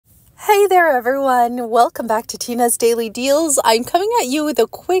Hey there everyone, welcome back to Tina's Daily Deals. I'm coming at you with a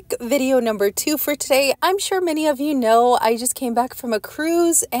quick video number 2 for today. I'm sure many of you know I just came back from a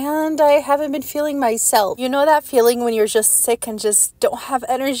cruise and I haven't been feeling myself. You know that feeling when you're just sick and just don't have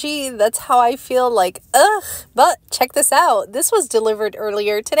energy? That's how I feel, like ugh. But check this out. This was delivered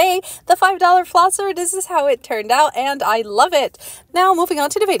earlier today. The $5 flosser, this is how it turned out and I love it. Now moving on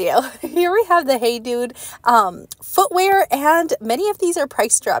to the video. Here we have the Hey Dude footwear, and many of these are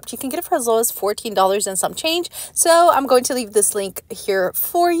price dropped. You can get it for as low as $14 and some change. So I'm going to leave this link here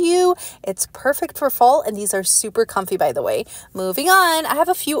for you. It's perfect for fall and these are super comfy, by the way. Moving on, I have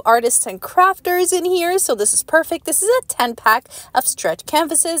a few artists and crafters in here, so this is perfect. This is a 10-pack of stretch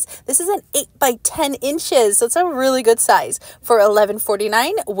canvases. This is an 8 by 10 inches, so it's a really good size for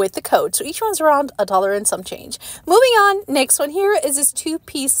 $11.49 with the code. So each one's around $1 and some change. Moving on, next one here is this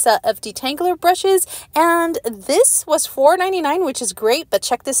 2-piece set of Detangler brushes, and this was $4.99, which is great, but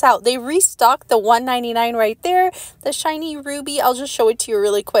check this out. They restocked the $1.99 right there, the shiny ruby. I'll just show it to you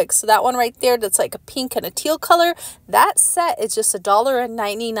really quick. So that one right there, that's like a pink and a teal color, that set is just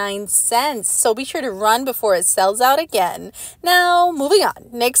 $1.99. So be sure to run before it sells out again. Now moving on,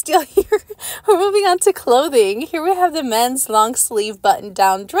 next deal here, we're moving on to clothing. Here we have the men's long sleeve button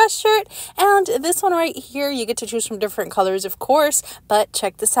down dress shirt, and this one right here, you get to choose from different colors, of course, but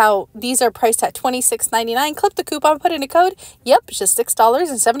check this out. These are priced at $26.99. Clip the coupon, put in a code. Yep, it's just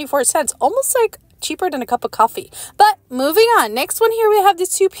 $6.74, almost like cheaper than a cup of coffee. But moving on, next one here, we have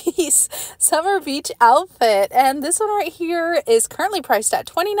this 2-piece summer beach outfit, and this one right here is currently priced at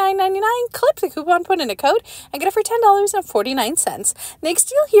 $29.99. Clip the coupon, put in a code, and get it for $10.49. Next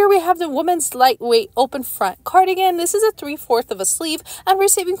deal here, we have the women's lightweight open front cardigan. This is a 3/4 of a sleeve, and we're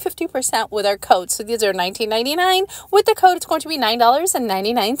saving 50% with our code. So these are $19.99. With the code, it's going to be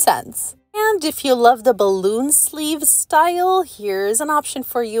 $9.99. And if you love the balloon sleeve style, here's an option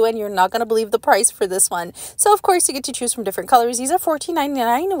for you, and you're not going to believe the price for this one. So of course you get to choose from different colors. These are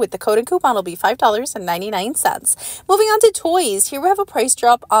 $14.99. With the code and coupon, it'll be $5.99. Moving on to toys, here we have a price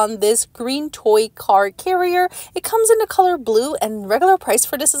drop on this green toy car carrier. It comes in the color blue, and regular price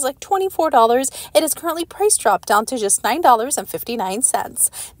for this is like $24. It is currently price dropped down to just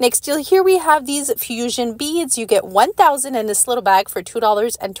 $9.59. Next deal here, we have these fusion beads. You get 1,000 in this little bag for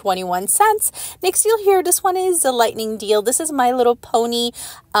 $2.21. Next deal here, this one is the lightning deal. This is My Little Pony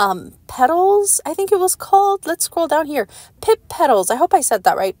Petals, I think it was called. Let's scroll down here. Pipp Petals, I hope I said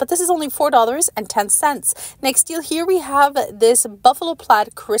that right, but this is only $4.10. Next deal here, we have this buffalo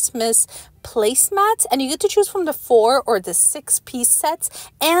plaid Christmas placemats, and you get to choose from the 4 or the 6-piece sets,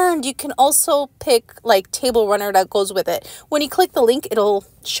 and you can also pick like table runner that goes with it. When you click the link, it'll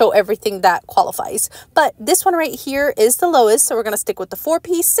show everything that qualifies, but this one right here is the lowest, so we're going to stick with the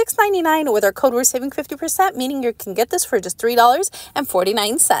 4-piece, $6.99. With our code, we're saving 50%, meaning you can get this for just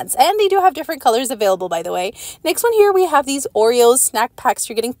 $3.49, and they do have different colors available, by the way. Next one here, we have these Oreo snack packs.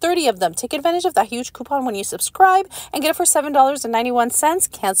 You're getting 30 of them. Take advantage of that huge coupon when you subscribe and get it for $7.91.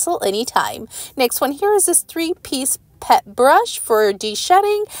 Cancel anytime. Next one here is this 3-piece pet brush for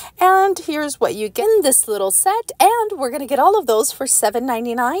de-shedding, and here's what you get in this little set, and we're gonna get all of those for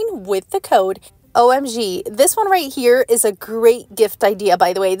 $7.99 with the code. OMG, this one right here is a great gift idea,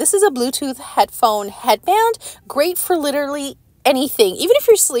 by the way. This is a Bluetooth headphone headband, great for literally anything, even if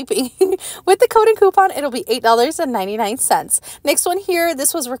you're sleeping. With the code and coupon, it'll be $8.99. Next one here,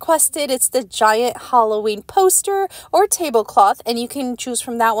 this was requested. It's the giant Halloween poster or tablecloth, and you can choose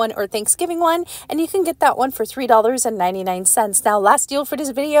from that one or Thanksgiving one, and you can get that one for $3.99. Now, last deal for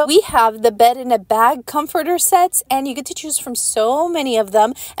this video, we have the bed in a bag comforter sets, and you get to choose from so many of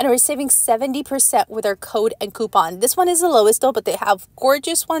them, and we're saving 70% with our code and coupon. This one is the lowest though, but they have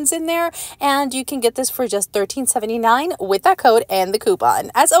gorgeous ones in there, and you can get this for just $13.79 with that code and the coupon.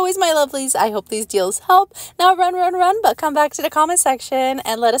 As always, my lovelies, I hope these deals help. Now run, but come back to the comment section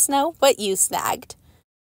and let us know what you snagged.